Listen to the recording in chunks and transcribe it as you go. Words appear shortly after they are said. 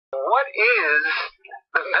What is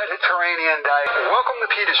the Mediterranean diet? Welcome to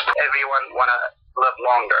Peter's. Everyone want to live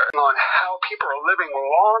longer. On how people are living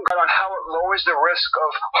longer, on how it lowers the risk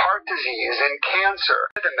of heart disease and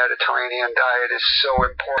cancer. The Mediterranean diet is so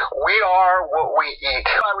important. We are what we eat.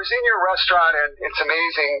 I was in your restaurant and it's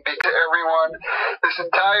amazing because everyone, this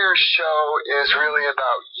entire show is really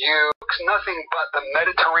about you. It's nothing but the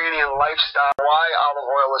Mediterranean lifestyle. Why olive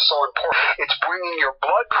oil is so important. It's bringing your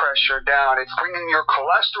blood pressure down. It's bringing your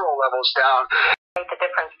cholesterol levels down. The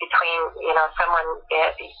difference between, someone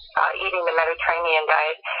eating the Mediterranean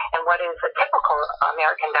diet and what is a typical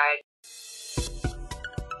American diet.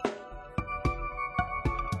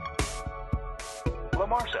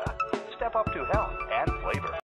 Marsa, step up to health and flavor.